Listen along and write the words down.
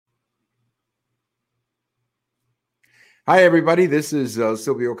Hi, everybody. This is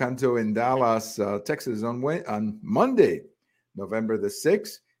Silvio Canto in Dallas, Texas on Monday, November the 6th.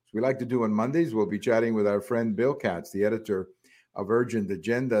 As we like to do on Mondays, we'll be chatting with our friend Bill Katz, the editor of Urgent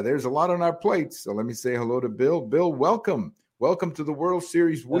Agenda. There's a lot on our plates, so let me say hello to Bill. Bill, welcome. Welcome to the World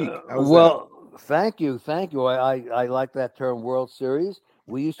Series week. How's that? Thank you. Thank you. I like that term World Series.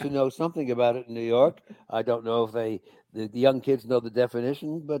 We used to know something about it in New York. I don't know if the young kids know the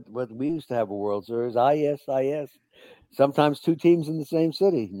definition, but we used to have a World Series. ISIS. Sometimes two teams in the same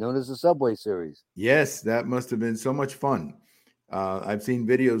city, known as the Subway Series. Yes, that must have been so much fun. I've seen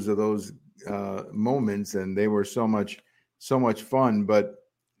videos of those moments, and they were so much fun. But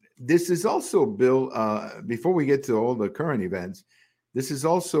this is also, Bill, before we get to all the current events, this is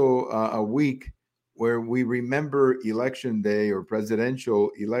also a week where we remember election day or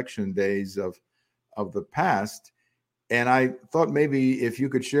presidential election days of the past. And I thought maybe if you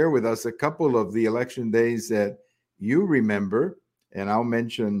could share with us a couple of the election days that you remember, and I'll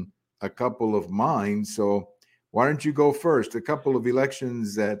mention a couple of mine. So why don't you go first? A couple of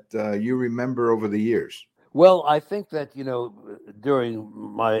elections that you remember over the years. Well, I think that, during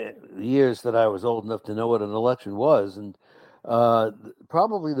my years that I was old enough to know what an election was, and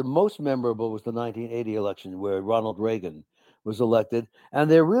probably the most memorable was the 1980 election where Ronald Reagan was elected.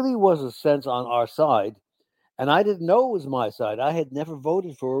 And there really was a sense on our side, and I didn't know it was my side. I had never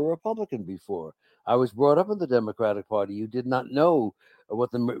voted for a Republican before. I was brought up in the Democratic Party. You did not know what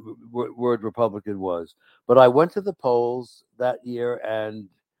the word Republican was. But I went to the polls that year and,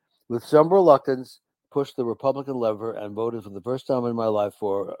 with some reluctance, pushed the Republican lever and voted for the first time in my life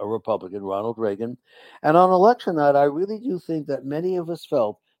for a Republican, Ronald Reagan. And on election night, I really do think that many of us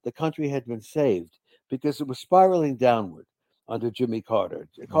felt the country had been saved because it was spiraling downward under Jimmy Carter.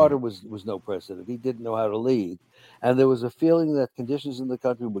 Right. Carter was no president. He didn't know how to lead. And there was a feeling that conditions in the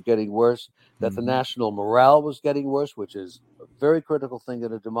country were getting worse, that the Mhm. national morale was getting worse, which is a very critical thing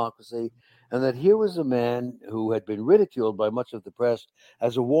in a democracy, and that here was a man who had been ridiculed by much of the press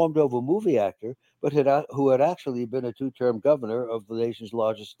as a warmed-over movie actor, but who had actually been a two-term governor of the nation's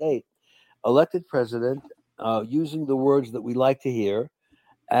largest state, elected president, using the words that we like to hear.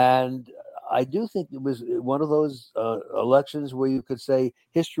 And I do think it was one of those elections where you could say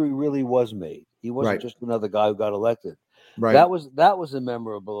history really was made. He wasn't Right. just another guy who got elected. Right. That was a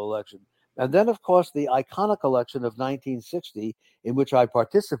memorable election. And then, of course, the iconic election of 1960, in which I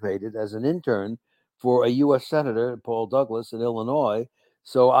participated as an intern for a U.S. Senator, Paul Douglas, in Illinois.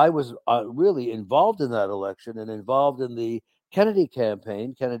 So I was really involved in that election and involved in the Kennedy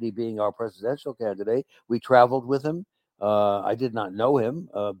campaign, Kennedy being our presidential candidate. We traveled with him. I did not know him,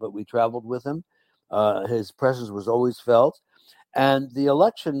 but we traveled with him. His presence was always felt. And the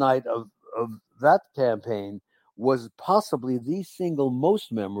election night of that campaign was possibly the single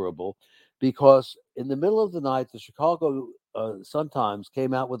most memorable because in the middle of the night, the Chicago Sun-Times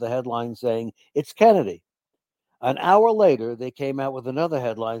came out with a headline saying, "It's Kennedy." An hour later, they came out with another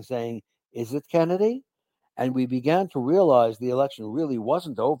headline saying, "Is it Kennedy?" And we began to realize the election really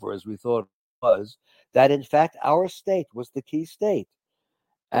wasn't over as we thought it was, that in fact our state was the key state.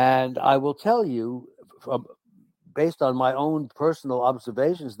 And I will tell you, from, based on my own personal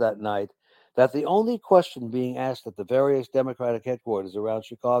observations that night, that the only question being asked at the various Democratic headquarters around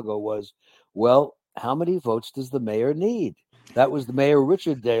Chicago was, well, how many votes does the mayor need? That was the Mayor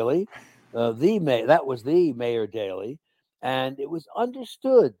Richard Daley. That was the Mayor Daley. And it was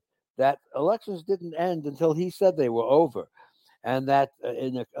understood that elections didn't end until he said they were over. And that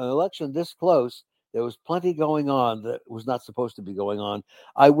in an election this close, there was plenty going on that was not supposed to be going on.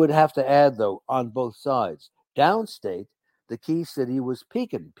 I would have to add, though, on both sides. Downstate, the key city was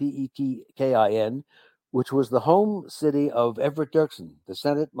Pekin, Pekin, which was the home city of Everett Dirksen, the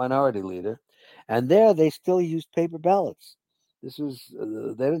Senate Minority Leader. And there they still used paper ballots. They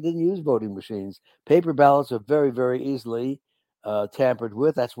didn't use voting machines. Paper ballots are very, very easily tampered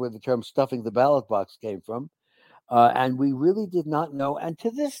with. That's where the term stuffing the ballot box came from. And we really did not know. And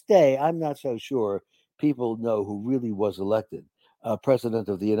to this day, I'm not so sure people know who really was elected president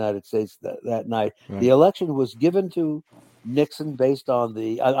of the United States that night. The Right. election was given to Nixon based on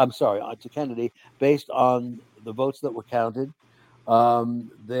to Kennedy based on the votes that were counted.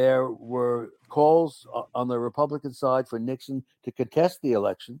 There were calls on the Republican side for Nixon to contest the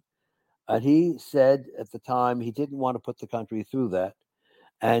election. And he said at the time he didn't want to put the country through that.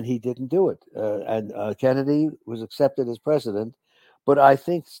 And he didn't do it. And Kennedy was accepted as president. But I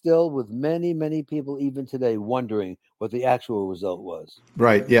think still with many, many people even today wondering what the actual result was.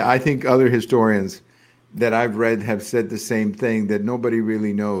 Right. Yeah. I think other historians that I've read have said the same thing, that nobody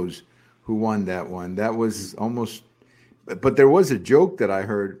really knows who won that one. That was but there was a joke that I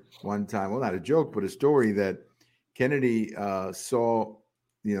heard one time. Well, not a joke, but a story that Kennedy saw,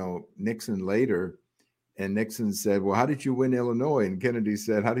 Nixon later, and Nixon said, "Well, how did you win Illinois?" And Kennedy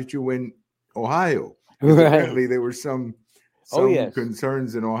said, "How did you win Ohio?" Because apparently there were some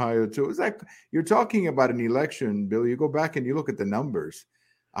concerns in Ohio too. It's like you're talking about an election, Bill. You go back and you look at the numbers: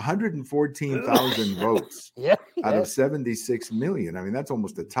 114,000 votes out of 76 million. I mean, that's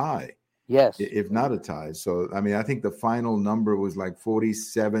almost a tie. Yes, if not a tie. So, I mean, I think the final number was like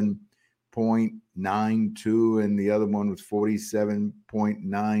 47.92, and the other one was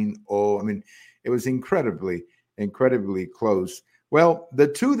 47.90. I mean, it was incredibly close. Well, the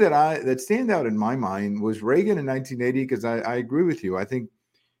two that stand out in my mind was Reagan in 1980, because I agree with you.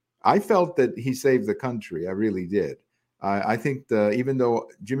 I felt that he saved the country. I really did. I think even though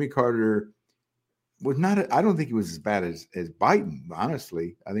Jimmy Carter was not, I don't think he was as bad as Biden,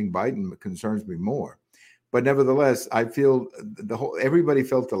 honestly. I think Biden concerns me more. But nevertheless, I feel everybody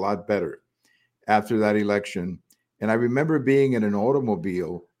felt a lot better after that election. And I remember being in an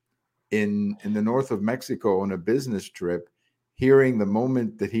automobile in the north of Mexico on a business trip, hearing the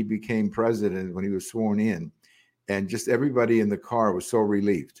moment that he became president when he was sworn in. And just everybody in the car was so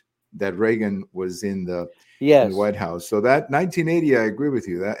relieved that Reagan was in the White House. So that 1980, I agree with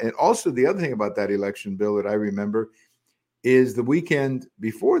you. That, and also the other thing about that election, Bill, that I remember is the weekend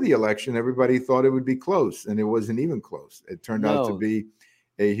before the election, everybody thought it would be close, and it wasn't even close. It turned out to be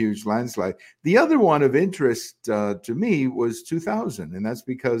a huge landslide. The other one of interest to me was 2000, and that's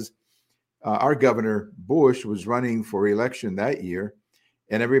because our governor Bush was running for election that year,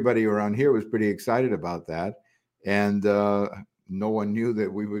 and everybody around here was pretty excited about that. And no one knew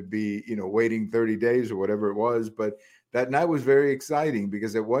that we would be, waiting 30 days or whatever it was. But that night was very exciting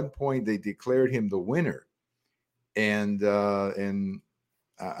because at one point they declared him the winner. And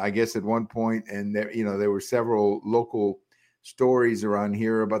I guess at one point, and there were several local stories around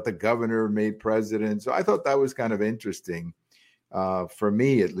here about the governor made president. So I thought that was kind of interesting for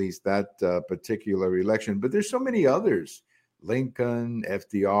me, at least, that particular election. But there's so many others. Lincoln,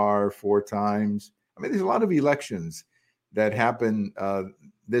 FDR 4 times. I mean, there's a lot of elections that happen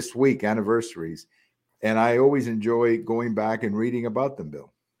this week, anniversaries. And I always enjoy going back and reading about them,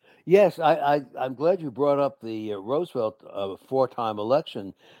 Bill. Yes, I'm glad you brought up the Roosevelt 4-time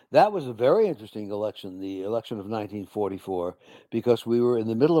election. That was a very interesting election, the election of 1944, because we were in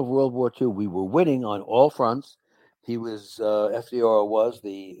the middle of World War II. We were winning on all fronts. He was, FDR was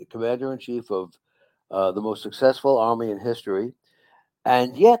the commander-in-chief of the most successful army in history.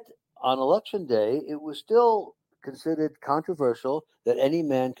 And yet, on election day, it was still considered controversial that any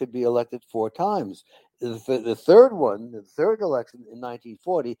man could be elected 4 times. The third election in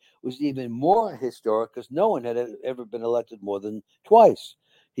 1940 was even more historic because no one had ever been elected more than twice.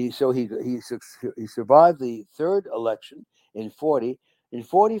 He survived the third election in 40. In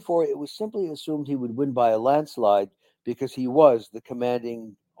 44, it was simply assumed he would win by a landslide because he was the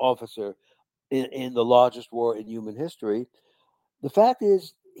commanding officer in the largest war in human history. The fact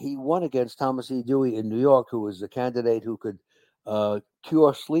is, he won against Thomas E. Dewey in New York, who was a candidate who could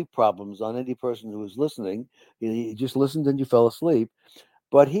cure sleep problems on any person who was listening. He just listened and you fell asleep.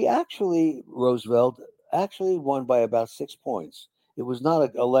 But Roosevelt actually won by about 6 points. It was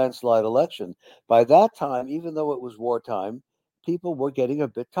not a landslide election. By that time, even though it was wartime, people were getting a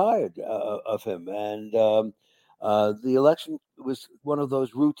bit tired of him. And the election was one of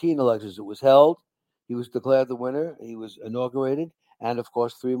those routine elections. It was held. He was declared the winner. He was inaugurated. And of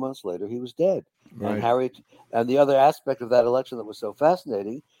course, 3 months later, he was dead. Right. And the other aspect of that election that was so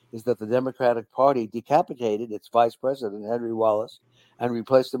fascinating is that the Democratic Party decapitated its vice president, Henry Wallace, and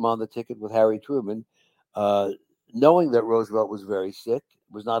replaced him on the ticket with Harry Truman, knowing that Roosevelt was very sick.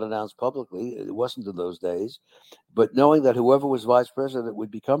 It was not announced publicly. It wasn't in those days. But knowing that whoever was vice president would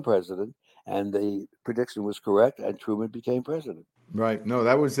become president, and the prediction was correct, and Truman became president. Right. No,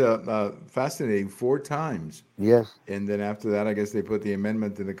 that was fascinating. 4 times. Yes. And then after that, I guess they put the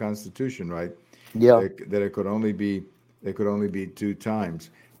amendment in the Constitution, right? Yeah. That it could only be 2 times.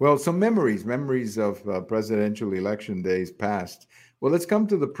 Well, some memories of presidential election days past. Well, let's come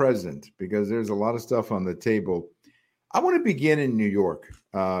to the present because there's a lot of stuff on the table. I want to begin in New York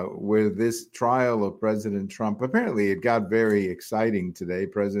with this trial of President Trump. Apparently, it got very exciting today.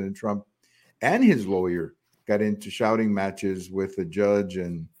 President Trump and his lawyer got into shouting matches with the judge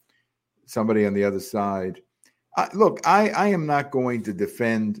and somebody on the other side. Look, I am not going to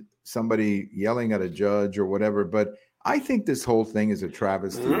defend somebody yelling at a judge or whatever, but I think this whole thing is a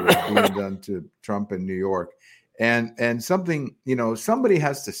travesty what's being done to Trump in New York. And something, somebody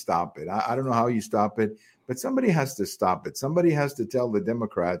has to stop it. I don't know how you stop it, but somebody has to stop it. Somebody has to tell the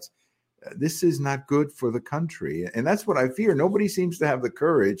Democrats, this is not good for the country. And that's what I fear. Nobody seems to have the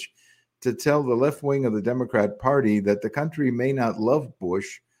courage to tell the left wing of the Democrat Party that the country may not love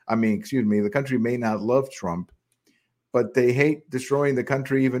the country may not love Trump, but they hate destroying the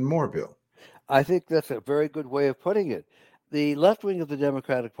country even more, Bill. I think that's a very good way of putting it. The left wing of the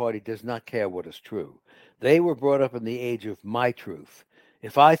Democratic Party does not care what is true. They were brought up in the age of my truth.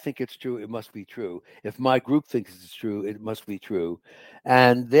 If I think it's true, it must be true. If my group thinks it's true, it must be true.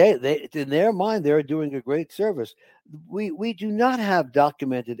 And they in their mind, they're doing a great service. We do not have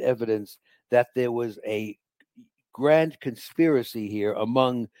documented evidence that there was a grand conspiracy here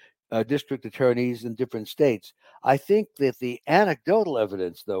among district attorneys in different states. I think that the anecdotal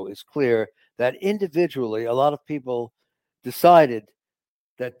evidence, though, is clear that individually, a lot of people decided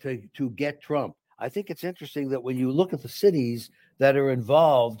that to get Trump. I think it's interesting that when you look at the cities that are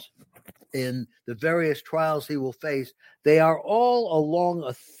involved in the various trials he will face, they are all along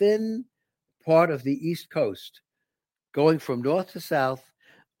a thin part of the East Coast, going from north to south.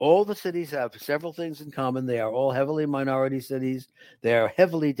 All the cities have several things in common. They are all heavily minority cities. They are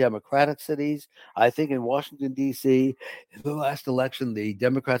heavily Democratic cities. I think in Washington, D.C., in the last election, the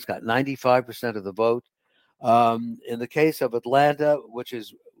Democrats got 95% of the vote. In the case of Atlanta, which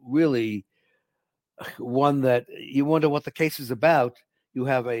is really one that you wonder what the case is about, you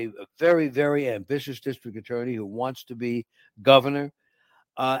have a very, very ambitious district attorney who wants to be governor.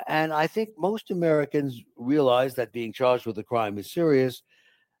 And I think most Americans realize that being charged with a crime is serious.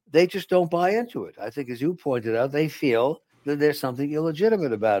 They just don't buy into it. I think, as you pointed out, they feel that there's something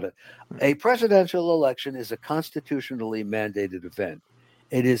illegitimate about it. A presidential election is a constitutionally mandated event.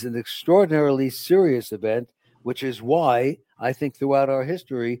 It is an extraordinarily serious event, which is why I think throughout our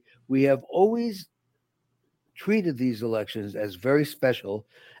history, we have always treated these elections as very special,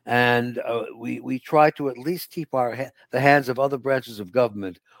 and we try to at least keep the hands of other branches of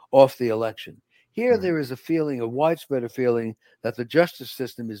government off the election. Here, there is a widespread feeling that the justice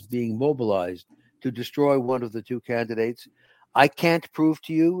system is being mobilized to destroy one of the two candidates. I can't prove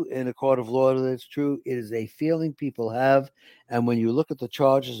to you in a court of law that it's true. It is a feeling people have. And when you look at the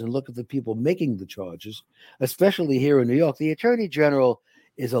charges and look at the people making the charges, especially here in New York, the attorney general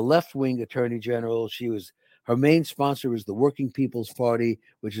is a left-wing attorney general. Her main sponsor is the Working People's Party,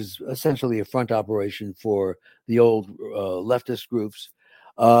 which is essentially a front operation for the old leftist groups.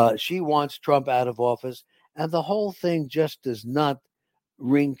 She wants Trump out of office, and the whole thing just does not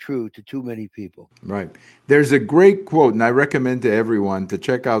ring true to too many people. Right. There's a great quote, and I recommend to everyone to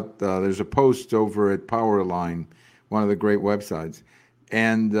check out. There's a post over at Powerline, one of the great websites,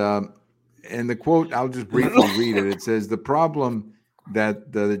 and the quote, I'll just briefly read it. It says, "The problem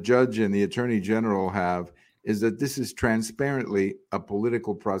that the judge and the attorney general have is that this is transparently a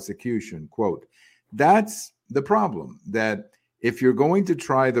political prosecution." Quote, that's the problem, that if you're going to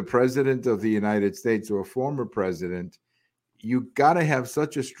try the president of the United States or a former president, you got to have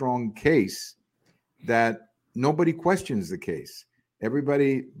such a strong case that nobody questions the case.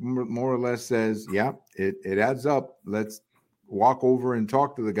 Everybody more or less says, yeah, it adds up. Let's walk over and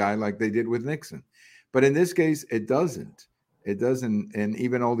talk to the guy like they did with Nixon. But in this case, it doesn't. It doesn't. And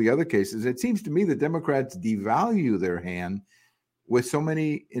even all the other cases, it seems to me the Democrats devalue their hand with so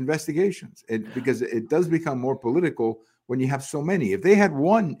many investigations, because it does become more political when you have so many. If they had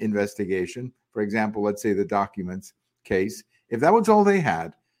one investigation, for example, let's say the documents case, if that was all they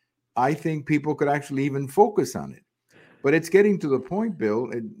had, I think people could actually even focus on it. But it's getting to the point,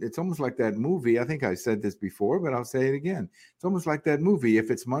 Bill, it's almost like that movie. I think I said this before, but I'll say it again. It's almost like that movie. If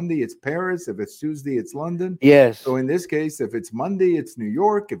it's Monday, it's Paris. If it's Tuesday, it's London. Yes. So in this case, if it's Monday, it's New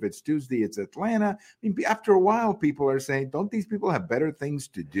York. If it's Tuesday, it's Atlanta. I mean, after a while, people are saying, don't these people have better things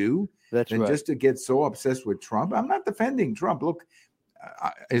to do than just to get so obsessed with Trump? I'm not defending Trump. Look,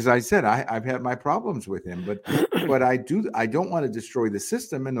 as I said, I've had my problems with him, but I don't want to destroy the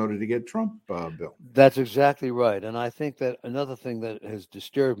system in order to get Trump, Bill. That's exactly right. And I think that another thing that has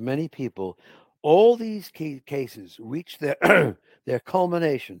disturbed many people, all these cases reach their their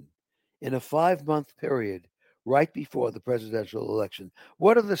culmination in a 5-month period right before the presidential election.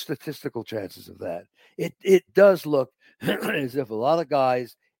 What are the statistical chances of that? It does look as if a lot of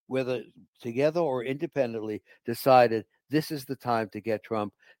guys, whether together or independently, decided this is the time to get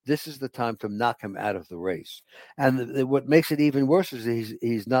Trump. This is the time to knock him out of the race. And what makes it even worse is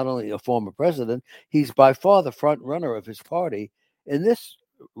he's not only a former president, he's by far the front runner of his party in this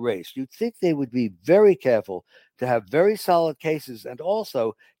race. You'd think they would be very careful to have very solid cases, and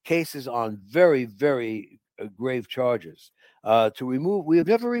also cases on very, very grave charges. We have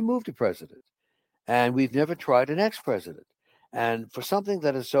never removed a president, and we've never tried an ex-president. And for something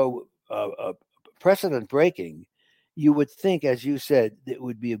that is so precedent breaking, you would think, as you said, these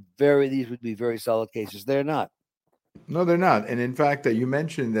would be very solid cases. They're not. No, they're not. And in fact, you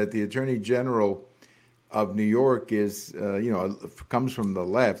mentioned that the Attorney General of New York is, comes from the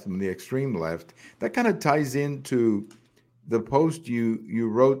left, from the extreme left. That kind of ties into the post you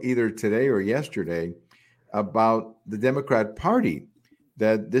wrote either today or yesterday about the Democrat Party.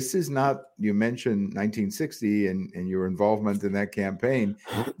 That this is not, you mentioned 1960 and your involvement in that campaign.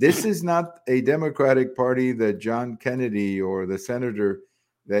 This is not a Democratic Party that John Kennedy or the senator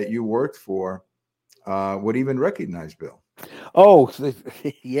that you worked for would even recognize, Bill. Oh,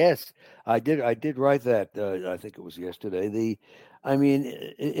 yes, I did. I did write that. I think it was yesterday. I mean,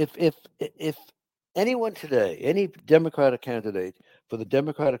 if anyone today, any Democratic candidate for the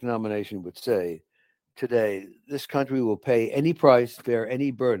Democratic nomination would say today, this country will pay any price, bear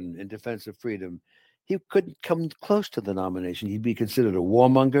any burden in defense of freedom, he couldn't come close to the nomination. He'd be considered a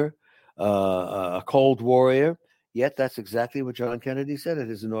warmonger, a cold warrior. Yet that's exactly what John Kennedy said at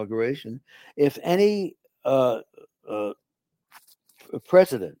his inauguration. If any uh, uh,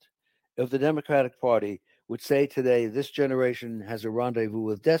 president of the Democratic Party would say today, this generation has a rendezvous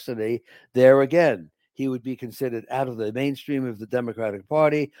with destiny, there again, he would be considered out of the mainstream of the Democratic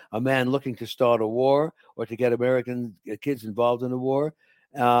Party, a man looking to start a war or to get American kids involved in a war,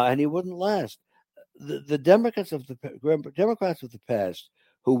 and he wouldn't last. The Democrats of the past,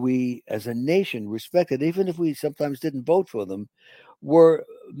 who we as a nation respected, even if we sometimes didn't vote for them, were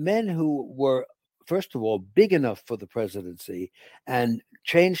men who were, first of all, big enough for the presidency and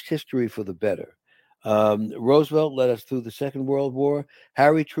changed history for the better. Roosevelt led us through the Second World War.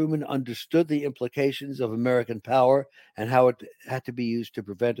 Harry Truman understood the implications of American power and how it had to be used to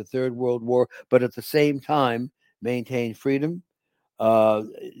prevent a Third World War, but at the same time maintain freedom. Uh,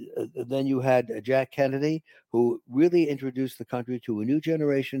 then you had Jack Kennedy, who really introduced the country to a new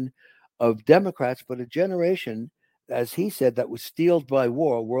generation of Democrats, but a generation, as he said, that was steeled by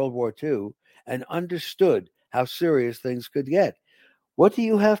war, World War II, and understood how serious things could get. What do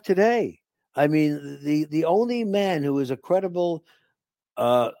you have today? I mean, the only man who is uh,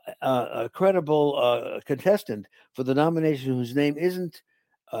 a credible contestant for the nomination, whose name isn't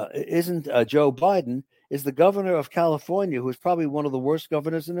Joe Biden, is the governor of California, who is probably one of the worst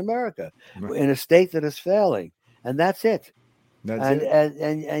governors in America, in a state that is failing, and that's it. That's And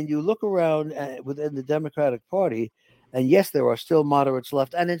it. and you look around within the Democratic Party, and yes, there are still moderates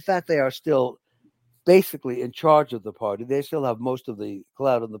left, and in fact, they are still basically in charge of the party. They still have most of the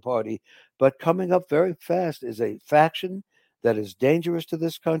clout in the party, but coming up very fast is a faction that is dangerous to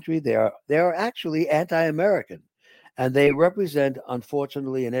this country. They are actually anti-American, and they represent,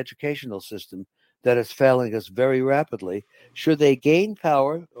 unfortunately, an educational system that is failing us very rapidly. Should they gain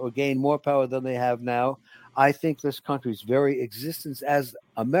power or gain more power than they have now, I think this country's very existence as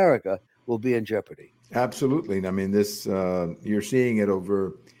America will be in jeopardy. Absolutely. I mean, this you're seeing it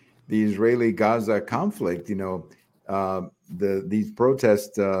over the Israeli-Gaza conflict. These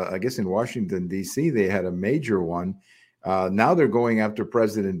protests. I guess in Washington D.C. they had a major one. Now they're going after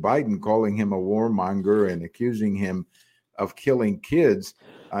President Biden, calling him a warmonger and accusing him of killing kids.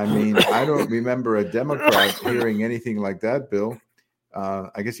 I mean, I don't remember a Democrat hearing anything like that, Bill.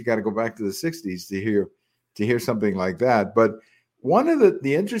 I guess you got to go back to the '60s to hear something like that. But one of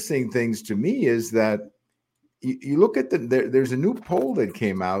the interesting things to me is that you look at there's a new poll that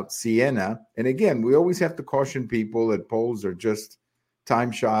came out, Siena, and again, we always have to caution people that polls are just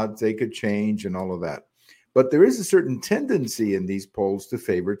time shots; they could change and all of that. But there is a certain tendency in these polls to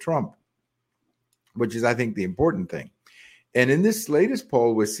favor Trump, which is, I think, the important thing. And in this latest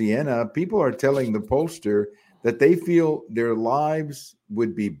poll with Siena, people are telling the pollster that they feel their lives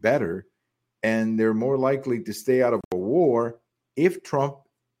would be better and they're more likely to stay out of a war if Trump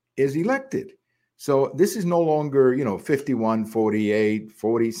is elected. So this is no longer, 51, 48,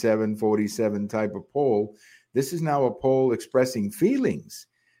 47, 47 type of poll. This is now a poll expressing feelings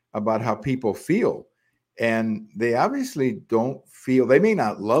about how people feel. And they obviously don't feel, they may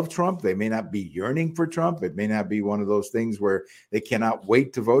not love Trump. They may not be yearning for Trump. It may not be one of those things where they cannot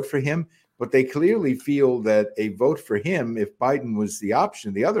wait to vote for him, but they clearly feel that a vote for him, if Biden was the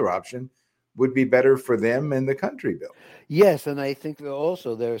option, the other option, would be better for them and the country, Bill. Yes, and I think that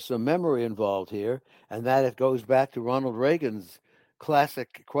also there's some memory involved here, and that it goes back to Ronald Reagan's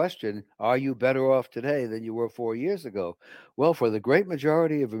classic question: are you better off today than you were 4 years ago? Well, for the great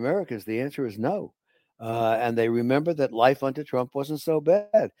majority of Americans, the answer is no. And they remember that life under Trump wasn't so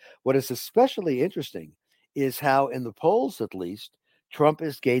bad. What is especially interesting is how, in the polls at least, Trump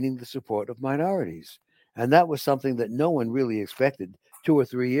is gaining the support of minorities. And that was something that no one really expected 2 or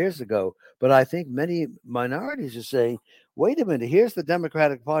 3 years ago. But I think many minorities are saying, wait a minute, here's the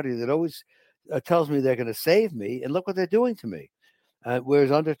Democratic Party that always tells me they're going to save me, and look what they're doing to me.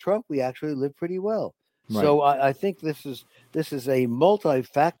 Whereas under Trump, we actually live pretty well. Right. So I think this is a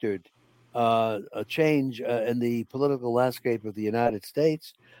multi-factored a change in the political landscape of the United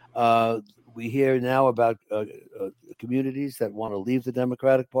States. Uh, we hear now about communities that want to leave the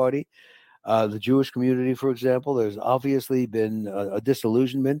Democratic Party. The Jewish community, for example, there's obviously been a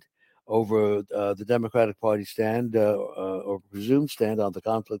disillusionment over the Democratic Party stand or presumed stand on the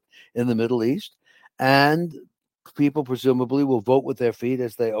conflict in the Middle East. And people presumably will vote with their feet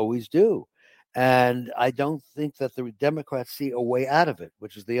as they always do. And I don't think that the Democrats see a way out of it,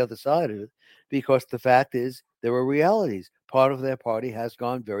 which is the other side of it, because the fact is there are realities. Part of their party has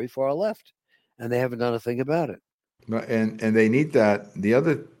gone very far left, and they haven't done a thing about it. And they need that. The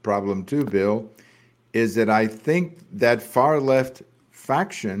other problem too, Bill, is that I think that far left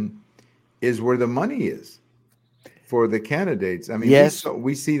faction is where the money is for the candidates. I mean, Yes,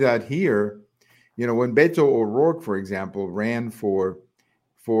 we see that here. You know, when Beto O'Rourke, for example, ran for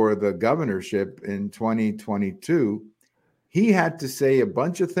the governorship in 2022, he had to say a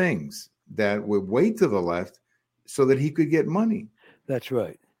bunch of things that would weigh to the left so that he could get money. that's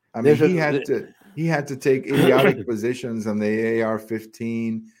right. I mean, There's he had to take idiotic positions on the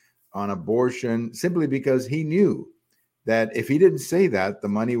AR-15, on abortion, simply because he knew that if he didn't say that, the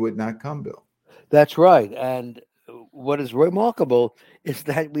money would not come, Bill. That's right. And what is remarkable is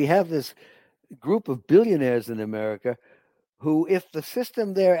that we have this group of billionaires in America who, if the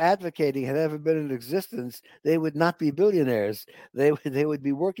system they're advocating had ever been in existence, they would not be billionaires. They would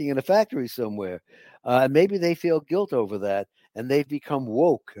be working in a factory somewhere. Maybe they feel guilt over that, and they've become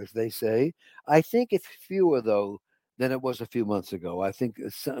woke, as they say. I think it's fewer, though, than it was a few months ago. I think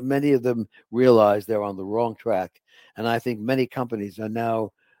many of them realize they're on the wrong track, and I think many companies are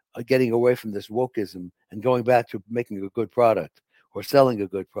now getting away from this wokeism and going back to making a good product or selling a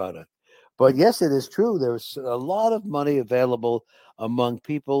good product. But yes, it is true. There's a lot of money available among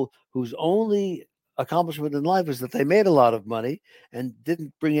people whose only accomplishment in life is that they made a lot of money and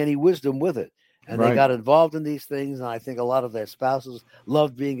didn't bring any wisdom with it. And they Right. got involved in these things. And I think a lot of their spouses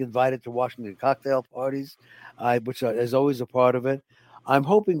loved being invited to Washington cocktail parties, which is always a part of it. I'm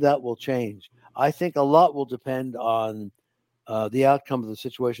hoping that will change. I think a lot will depend on the outcome of the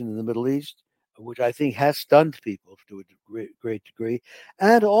situation in the Middle East, which I think has stunned people to a great degree,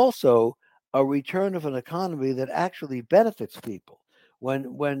 and also a return of an economy that actually benefits people.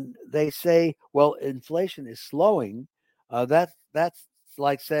 When they say, "Well, inflation is slowing," that's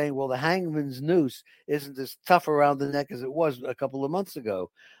like saying, "Well, the hangman's noose isn't as tough around the neck as it was a couple of months ago."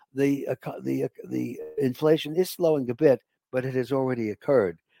 The inflation is slowing a bit, but it has already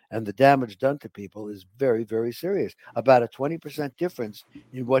occurred, and the damage done to people is very, very serious. About a 20% difference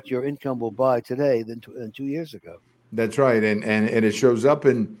in what your income will buy today than 2 years ago. That's right, and it shows up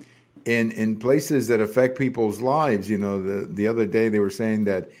in places that affect people's lives. You know, the other day they were saying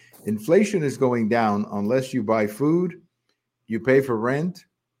that inflation is going down unless you buy food, you pay for rent,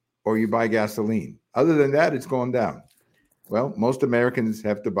 or you buy gasoline. Other than that, it's going down. Well, most Americans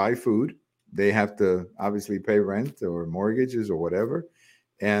have to buy food. They have to obviously pay rent or mortgages or whatever,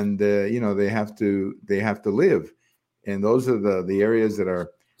 and they have to live, and those are the areas that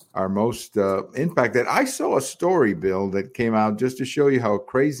are most impacted. I saw a story, Bill, that came out just to show you how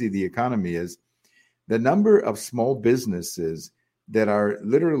crazy the economy is. The number of small businesses that are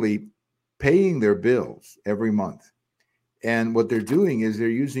literally paying their bills every month. And what they're doing is they're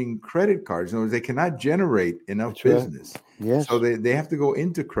using credit cards. In other words, they cannot generate enough That's right. business. Yes, So they have to go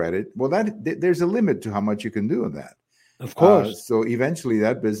into credit. Well, there's a limit to how much you can do in that. of course. So eventually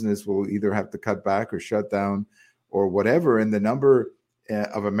that business will either have to cut back or shut down or whatever. And the number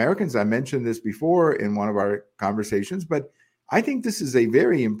of Americans, I mentioned this before in one of our conversations, but I think this is a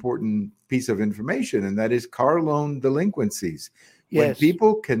very important piece of information, and that is car loan delinquencies. When Yes.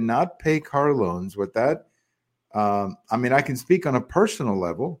 people cannot pay car loans, what that I mean, I can speak on a personal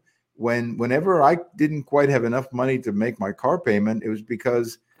level. Whenever I didn't quite have enough money to make my car payment, it was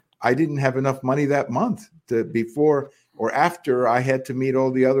because I didn't have enough money that month to before or after I had to meet all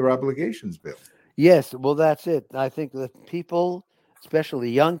the other obligations, Bill. Yes, well, that's it. I think that people,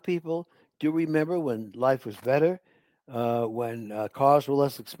 especially young people, do remember when life was better, when cars were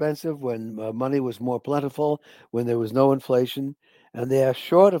less expensive, when money was more plentiful, when there was no inflation, and they are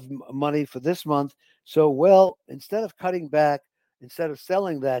short of money for this month. So, well, instead of cutting back, instead of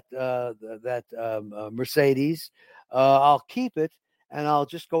selling that Mercedes, I'll keep it and I'll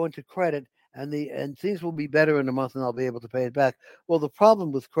just go into credit, and things will be better in a month, and I'll be able to pay it back. Well, the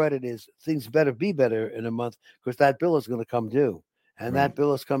problem with credit is things better be better in a month because that bill is going to come due, and Right. that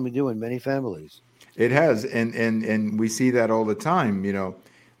bill is coming due in many families. It has, and we see that all the time. You know,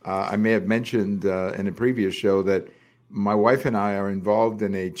 I may have mentioned in a previous show that my wife and I are involved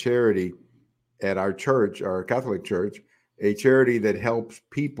in a charity, at our church, our Catholic church, a charity that helps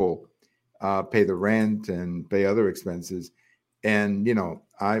people pay the rent and pay other expenses. And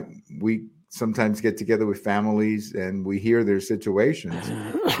we sometimes get together with families and we hear their situations,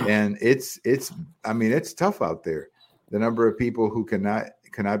 and it's tough out there. The number of people who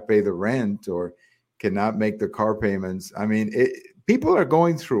cannot pay the rent or cannot make the car payments. People are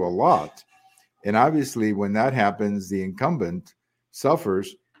going through a lot. And obviously, when that happens, the incumbent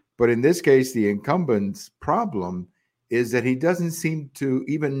suffers. But in this case, the incumbent's problem is that he doesn't seem to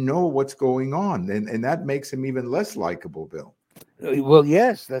even know what's going on. And that makes him even less likable, Bill. Well,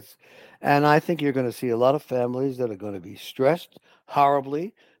 yes, and I think you're going to see a lot of families that are going to be stressed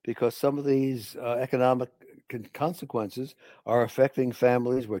horribly because some of these economic consequences are affecting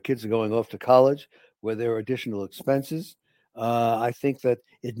families where kids are going off to college, where there are additional expenses. I think that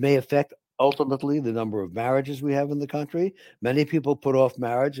it may affect ultimately the number of marriages we have in the country. Many people put off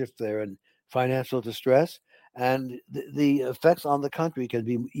marriage if they're in financial distress. And the effects on the country can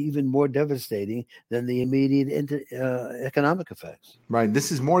be even more devastating than the immediate economic effects. Right. This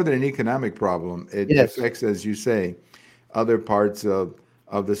is more than an economic problem. It affects, as you say, other parts of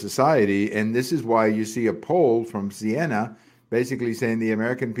the society. And this is why you see a poll from Siena basically saying the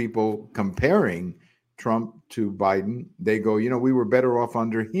American people comparing Trump to Biden, they go, we were better off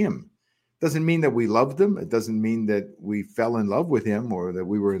under him. Doesn't mean that we loved him. It doesn't mean that we fell in love with him or that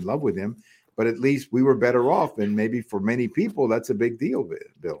we were in love with him. But at least we were better off. And maybe for many people, that's a big deal,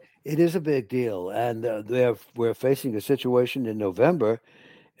 Bill. It is a big deal. And we're facing a situation in November.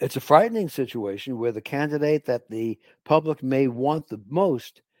 It's a frightening situation where the candidate that the public may want the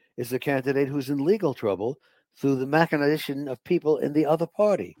most is the candidate who's in legal trouble through the machination of people in the other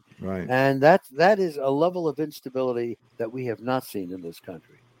party. Right. And that is a level of instability that we have not seen in this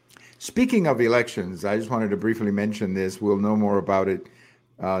country. Speaking of elections, I just wanted to briefly mention this. We'll know more about it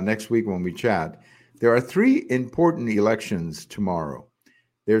next week when we chat. There are 3 important elections tomorrow.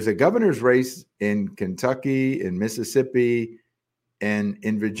 There's a governor's race in Kentucky, in Mississippi, and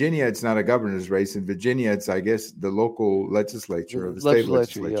in Virginia. It's not a governor's race. In Virginia, it's, I guess, the local legislature or the state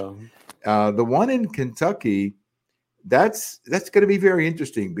legislature. Yeah. The one in Kentucky, that's going to be very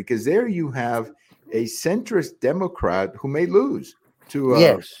interesting because there you have a centrist Democrat who may lose to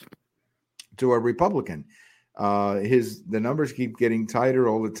a Republican. The numbers keep getting tighter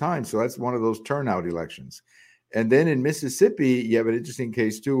all the time. So that's one of those turnout elections. And then in Mississippi, you have an interesting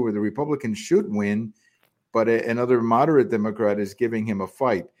case too, where the Republicans should win, but another moderate Democrat is giving him a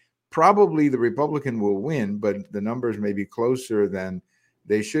fight. Probably the Republican will win, but the numbers may be closer than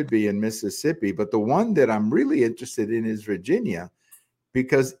they should be in Mississippi. But the one that I'm really interested in is Virginia,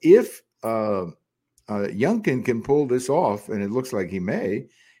 because if Youngkin can pull this off, and it looks like he may,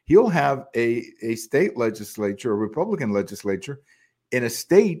 he'll have a state legislature, a Republican legislature, in a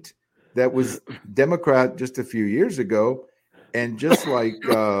state that was Democrat just a few years ago, and just like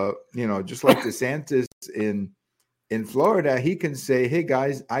just like DeSantis in Florida, he can say, "Hey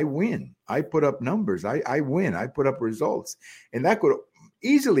guys, I win. I put up numbers. I win. I put up results," and that could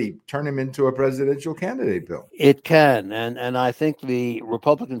easily turn him into a presidential candidate, Bill. It can, and I think the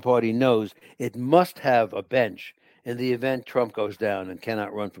Republican Party knows it must have a bench in the event Trump goes down and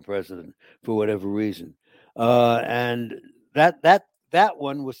cannot run for president for whatever reason. And that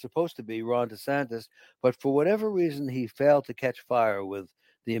one was supposed to be Ron DeSantis, but for whatever reason, he failed to catch fire with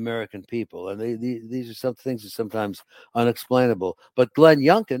the American people. And these are some things that are sometimes unexplainable. But Glenn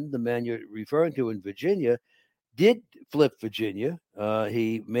Youngkin, the man you're referring to in Virginia, did flip Virginia.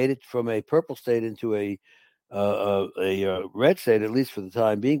 He made it from a purple state into a red state, at least for the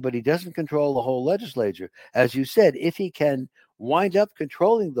time being, but he doesn't control the whole legislature. As you said, if he can wind up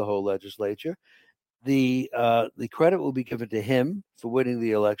controlling the whole legislature, the credit will be given to him for winning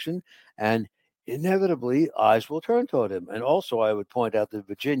the election, and inevitably eyes will turn toward him. And also, I would point out that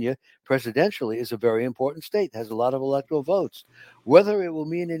Virginia presidentially is a very important state, has a lot of electoral votes. Whether it will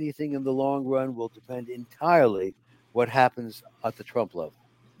mean anything in the long run will depend entirely what happens at the Trump level.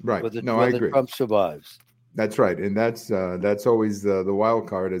 Right. I agree. Trump survives. That's right, and that's always the wild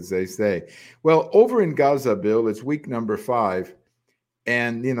card, as they say. Well, over in Gaza, Bill, it's week number 5,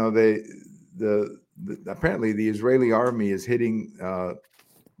 and apparently the Israeli army is hitting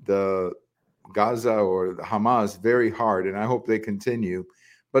the Gaza or the Hamas very hard, and I hope they continue.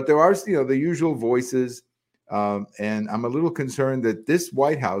 But there are the usual voices, and I'm a little concerned that this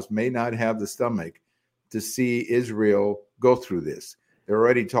White House may not have the stomach to see Israel go through this. They're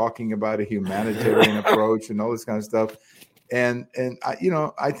already talking about a humanitarian approach and all this kind of stuff. And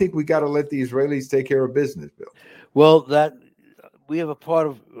I think we got to let the Israelis take care of business, Bill. Well, that we have a part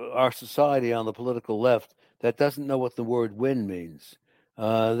of our society on the political left that doesn't know what the word win means.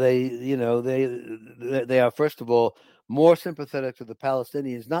 They are, first of all, more sympathetic to the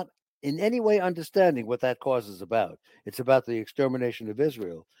Palestinians, not in any way understanding what that cause is about. It's about the extermination of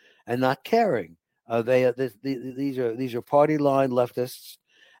Israel, and not caring. These are party line leftists,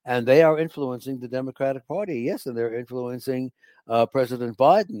 and they are influencing the Democratic Party. Yes, and they're influencing President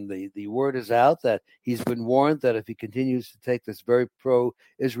Biden. The word is out that he's been warned that if he continues to take this very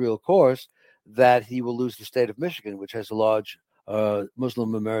pro-Israel course, that he will lose the state of Michigan, which has a large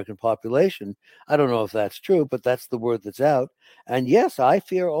Muslim American population. I don't know if that's true, but that's the word that's out. And yes, I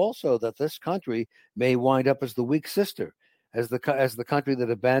fear also that this country may wind up as the weak sister, as the country that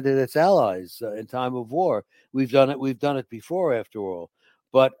abandoned its allies in time of war. We've done it. We've done it before, after all.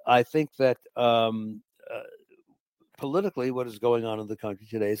 But I think that politically, what is going on in the country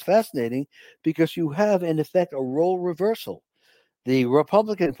today is fascinating, because you have, in effect, a role reversal. The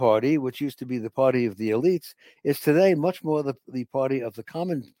Republican Party, which used to be the party of the elites, is today much more the party of the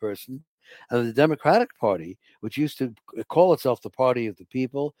common person. And the Democratic Party, which used to call itself the party of the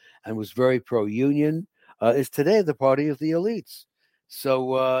people and was very pro-union, is today the party of the elites.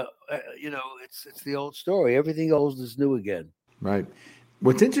 So, it's the old story. Everything old is new again. Right.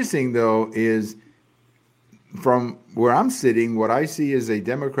 What's interesting, though, is from where I'm sitting, what I see is a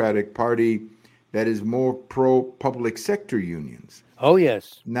Democratic Party that is more pro-public sector unions. Oh,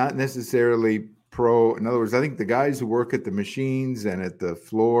 yes. Not necessarily pro. In other words, I think the guys who work at the machines and at the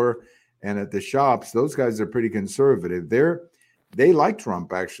floor and at the shops, those guys are pretty conservative. They like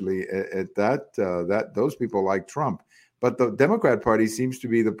Trump, actually. At that those people like Trump. But the Democrat Party seems to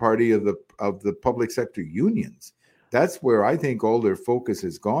be the party of the public sector unions. That's where I think all their focus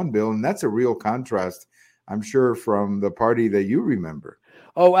has gone, Bill, and that's a real contrast, I'm sure, from the party that you remember.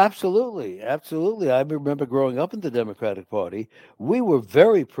 Oh, absolutely. Absolutely. I remember growing up in the Democratic Party. We were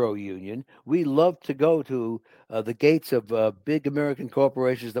very pro-union. We loved to go to the gates of big American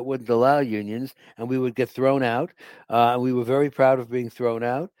corporations that wouldn't allow unions, and we would get thrown out. And we were very proud of being thrown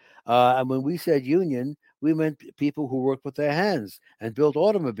out. And when we said union, we meant people who worked with their hands and built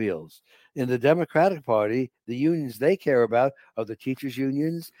automobiles. In the Democratic Party, the unions they care about are the teachers'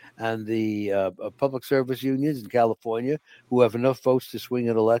 unions and the public service unions in California, who have enough votes to swing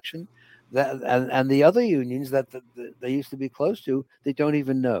an election. And the other unions that they used to be close to, they don't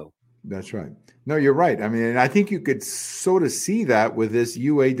even know. That's right. No, you're right. I mean, and I think you could sort of see that with this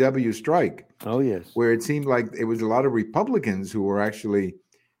UAW strike. Oh, yes. Where it seemed like it was a lot of Republicans who were actually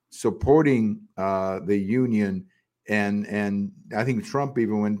supporting the union, and I think Trump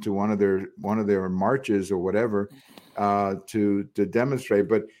even went to one of their marches or whatever to demonstrate.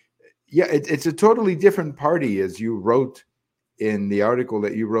 But yeah, it's a totally different party, as you wrote in the article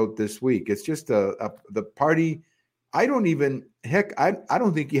that you wrote this week. It's just the party. I don't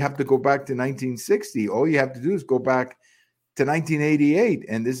think you have to go back to 1960. All you have to do is go back to 1988,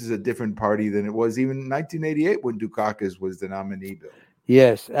 and this is a different party than it was even in 1988 when Dukakis was the nominee, Bill.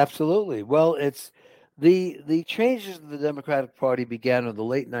 Yes, absolutely. Well, it's the changes in the Democratic Party began in the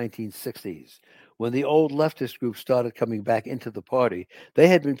late 1960s, when the old leftist groups started coming back into the party. They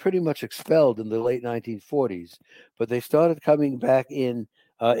had been pretty much expelled in the late 1940s, but they started coming back in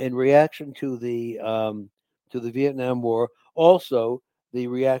reaction to the Vietnam War. Also, the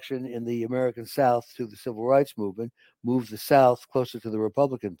reaction in the American South to the Civil Rights Movement moved the South closer to the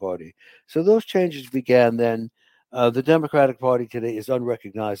Republican Party. So those changes began then. The Democratic Party today is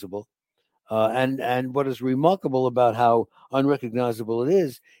unrecognizable. And what is remarkable about how unrecognizable it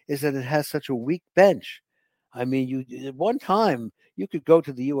is that it has such a weak bench. I mean, at one time, you could go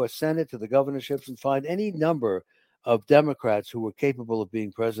to the U.S. Senate, to the governorships, and find any number of Democrats who were capable of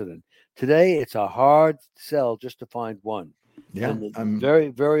being president. Today, it's a hard sell just to find one. Yeah, very,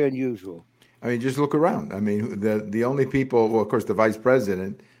 very unusual. I mean, just look around. I mean, the only people, well, of course, the vice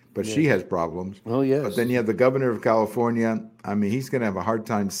president, but she has problems. Oh, yes. But then you have the governor of California. I mean, he's going to have a hard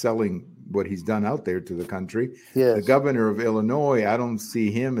time selling what he's done out there to the country. Yes. The governor of Illinois, I don't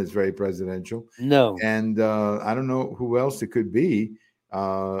see him as very presidential. No. And I don't know who else it could be.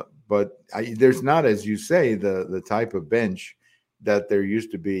 But there's not, as you say, the type of bench that there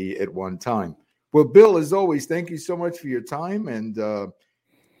used to be at one time. Well, Bill, as always, thank you so much for your time. And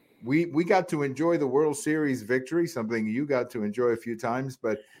we got to enjoy the World Series victory, something you got to enjoy a few times.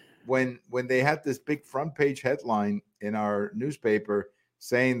 But when they had this big front page headline in our newspaper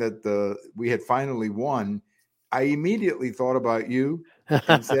saying that we had finally won, I immediately thought about you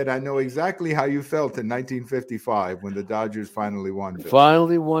and said, I know exactly how you felt in 1955 when the Dodgers finally won. Bill.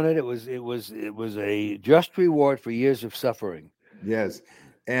 Finally won it. It was a just reward for years of suffering. Yes.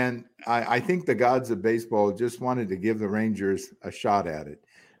 And I think the gods of baseball just wanted to give the Rangers a shot at it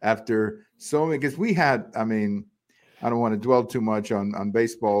after so many, because we had, I mean, I don't want to dwell too much on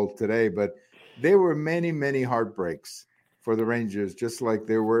baseball today, but there were many, many heartbreaks for the Rangers, just like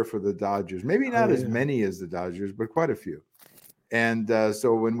there were for the Dodgers. Maybe not as many as the Dodgers, but quite a few. And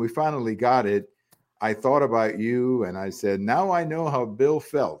so when we finally got it, I thought about you, and I said, now I know how Bill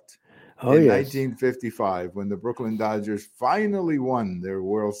felt in 1955 when the Brooklyn Dodgers finally won their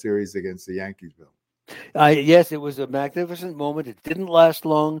World Series against the Yankees, Bill. Yes, it was a magnificent moment. It didn't last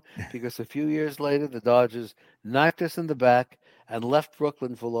long because a few years later, the Dodgers knocked us in the back and left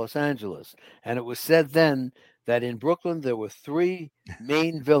Brooklyn for Los Angeles. And it was said then that in Brooklyn, there were three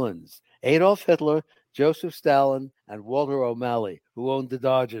main villains: Adolf Hitler, Joseph Stalin, and Walter O'Malley, who owned the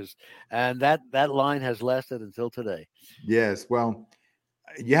Dodgers. And that line has lasted until today. Yes. Well,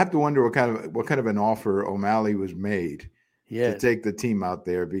 you have to wonder what kind of an offer O'Malley was made to take the team out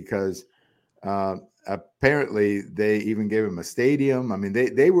there, because apparently they even gave him a stadium. I mean,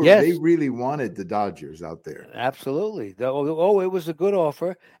 they really wanted the Dodgers out there. Absolutely. It was a good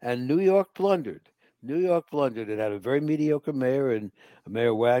offer, and New York blundered. It had a very mediocre mayor, and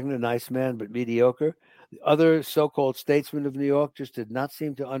Mayor Wagner, nice man, but mediocre. The other so-called statesmen of New York just did not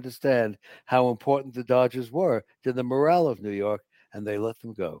seem to understand how important the Dodgers were to the morale of New York, and they let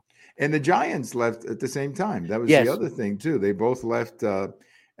them go. And the Giants left at the same time. That was the other thing, too. They both left at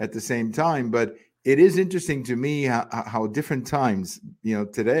the same time. But it is interesting to me how different times,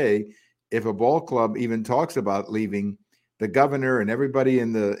 today, if a ball club even talks about leaving, the governor and everybody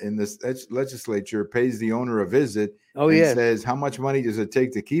in the legislature pays the owner a visit says, how much money does it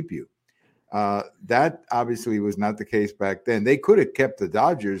take to keep you? That obviously was not the case back then. They could have kept the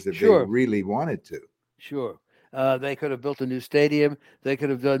Dodgers if they really wanted to. Sure. They could have built a new stadium. They could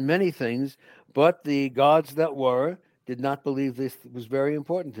have done many things, but the gods that were did not believe this was very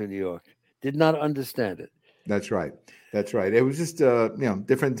important to New York, did not understand it. That's right. It was just,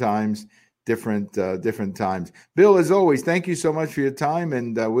 different times, different times. Bill, as always, thank you so much for your time,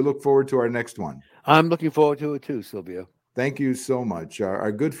 and we look forward to our next one. I'm looking forward to it too, Silvio. Thank you so much.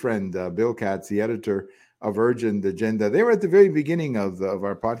 Our good friend, Bill Katz, the editor of Urgent Agenda. They were at the very beginning of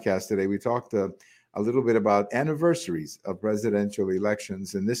our podcast today. We talked a little bit about anniversaries of presidential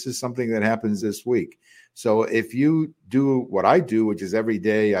elections, and this is something that happens this week. So if you do what I do, which is every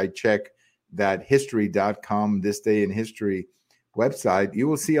day I check that history.com, This Day in History website, you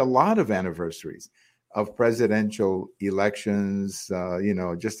will see a lot of anniversaries of presidential elections,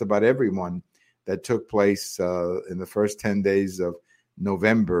 just about everyone that took place in the first 10 days of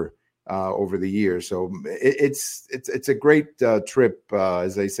November over the years. So it's a great trip,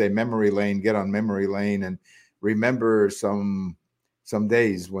 as they say, memory lane. Get on memory lane and remember some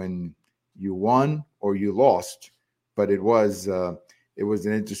days when you won or you lost, but it was an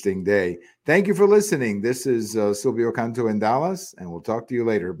interesting day. Thank you for listening. This is Silvio Canto in Dallas, and we'll talk to you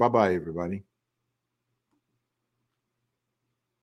later. Bye-bye, everybody.